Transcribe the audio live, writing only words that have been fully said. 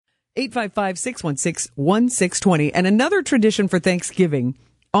855-616-1620. And another tradition for Thanksgiving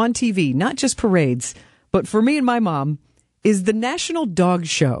on TV, not just parades, but for me and my mom, is the National Dog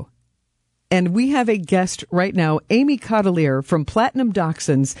Show. And we have a guest right now, Amy Cotteleer from Platinum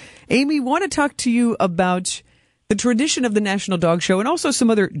Dachshunds. Amy, want to talk to you about the tradition of the National Dog Show and also some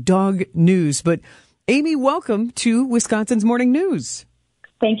other dog news. But Amy, welcome to Wisconsin's Morning News.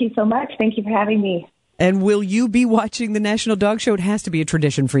 Thank you so much. Thank you for having me. And will you be watching the National Dog Show? It has to be a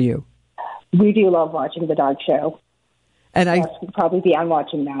tradition for you. We do love watching the dog show. And yes, we'll probably be on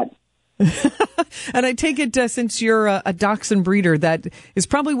watching that. And I take it since you're a dachshund breeder, that is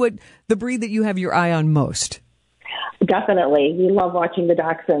probably what the breed that you have your eye on most. Definitely. We love watching the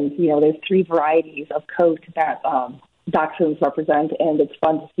dachshunds. You know, there's 3 varieties of coat that dachshunds represent, and it's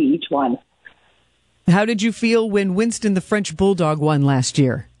fun to see each one. How did you feel when Winston, the French bulldog, won last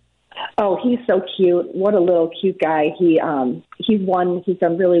year? Oh, he's so cute. What a little cute guy. He's won. He's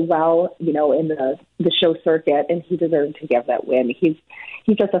done really well, you know, in the show circuit, and he deserved to get that win. He's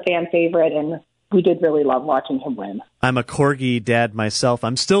just a fan favorite, and we did really love watching him win. I'm a corgi dad myself.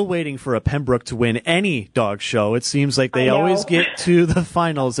 I'm still waiting for a Pembroke to win any dog show. It seems like they always get to the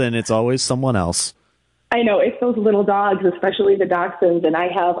finals, and it's always someone else. I know. It's those little dogs, especially the dachshunds, and I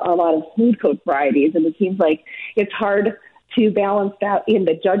have a lot of smooth coat varieties, and it seems like it's hard to balance that in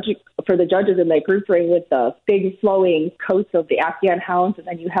the for the judges in the group ring with the big flowing coats of the Afghan hounds, and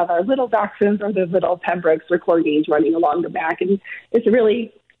then you have our little dachshunds or the little Pembrokes or corgis running along the back, and it's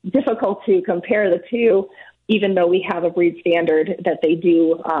really difficult to compare the two, even though we have a breed standard that they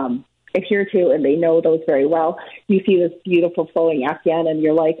do adhere to, and they know those very well. You see this beautiful flowing Afghan, and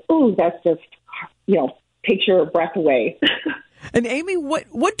you're like, "Ooh, that's just, you know, takes your breath away." And Amy,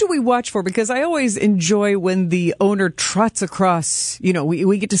 what do we watch for? Because I always enjoy when the owner trots across, you know,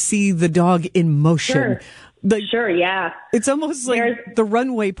 we get to see the dog in motion. Sure, yeah. It's almost like the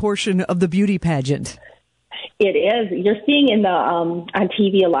runway portion of the beauty pageant. It is. You're seeing in the on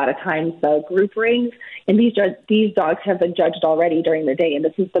TV a lot of times the group rings, and these dogs have been judged already during the day, and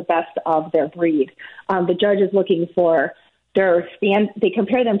this is the best of their breed. The judge is looking for they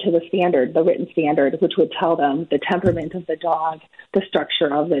compare them to the standard, the written standard, which would tell them the temperament of the dog, the structure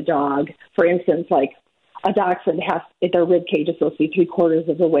of the dog. For instance, like a dachshund their rib cage is supposed to be 3/4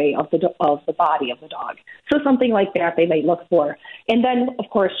 of the way of the body of the dog. So something like that they may look for. And then, of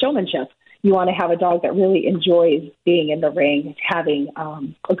course, showmanship. You want to have a dog that really enjoys being in the ring, having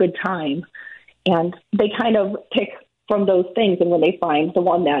a good time. And they kind of pick from those things, and when they find the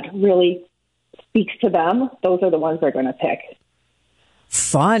one that really speaks to them, those are the ones they're going to pick.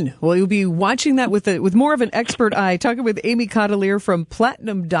 Fun. Well, you'll be watching that with more of an expert eye, talking with Amy Cotteleer from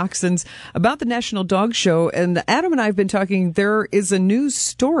Platinum Dachshunds about the National Dog Show. And Adam and I have been talking, there is a news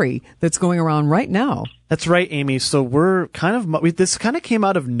story that's going around right now. That's right, Amy. So this kind of came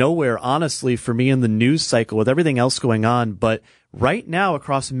out of nowhere, honestly, for me in the news cycle with everything else going on. But right now,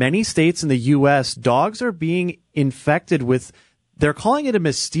 across many states in the U.S., dogs are being infected with, they're calling it a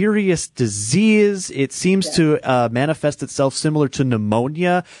mysterious disease. It seems to manifest itself similar to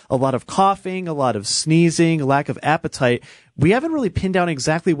pneumonia, a lot of coughing, a lot of sneezing, lack of appetite. We haven't really pinned down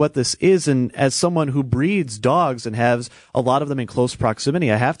exactly what this is, and as someone who breeds dogs and has a lot of them in close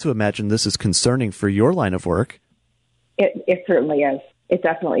proximity, I have to imagine this is concerning for your line of work. It certainly is. It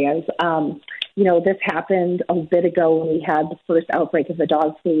definitely is. You know, this happened a bit ago when we had the first outbreak of the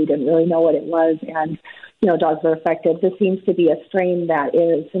dog flu. We didn't really know what it was, and, you know, dogs were affected. This seems to be a strain that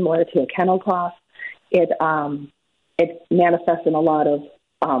is similar to a kennel cough. It manifests in a lot of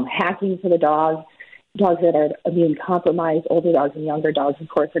hacking for the dog. Dogs that are immune compromised, older dogs and younger dogs, of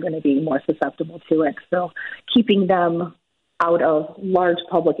course, are going to be more susceptible to it. So keeping them out of large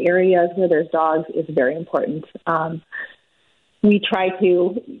public areas where there's dogs is very important. We try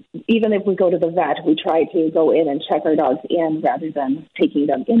to, even if we go to the vet, we try to go in and check our dogs in rather than taking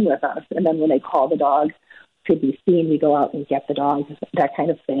them in with us. And then when they call the dog to be seen, we go out and get the dog, that kind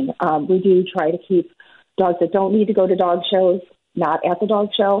of thing. We do try to keep dogs that don't need to go to dog shows not at the dog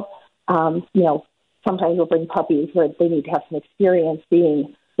show. You know, sometimes we'll bring puppies where they need to have some experience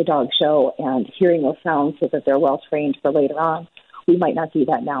seeing the dog show and hearing those sounds so that they're well trained for later on. We might not do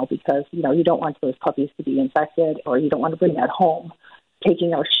that now because, you know, you don't want those puppies to be infected, or you don't want to bring that home.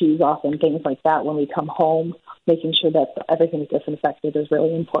 Taking our shoes off and things like that when we come home, making sure that everything's disinfected is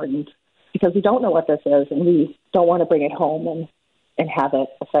really important because we don't know what this is, and we don't want to bring it home and have it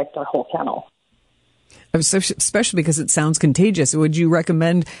affect our whole kennel. Especially because it sounds contagious. Would you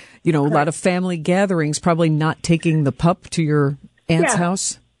recommend, you know, a lot of family gatherings, probably not taking the pup to your aunt's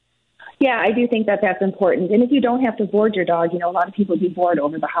house? Yeah, I do think that that's important. And if you don't have to board your dog, you know, a lot of people do board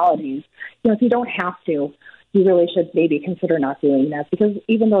over the holidays. You know, if you don't have to, you really should maybe consider not doing that, because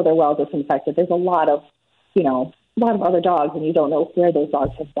even though they're well disinfected, there's a lot of other dogs, and you don't know where those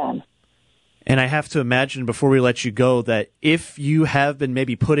dogs have been. And I have to imagine, before we let you go, that if you have been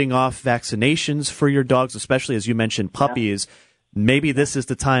maybe putting off vaccinations for your dogs, especially as you mentioned puppies, maybe this is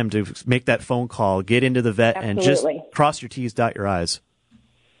the time to make that phone call, get into the vet, and just cross your T's, dot your I's.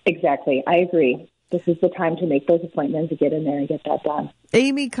 Exactly. I agree. This is the time to make those appointments, to get in there and get that done.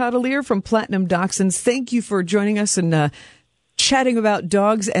 Amy Cotteleer from Platinum Dachshunds, thank you for joining us and chatting about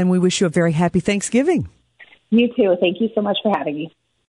dogs, and we wish you a very happy Thanksgiving. You too. Thank you so much for having me.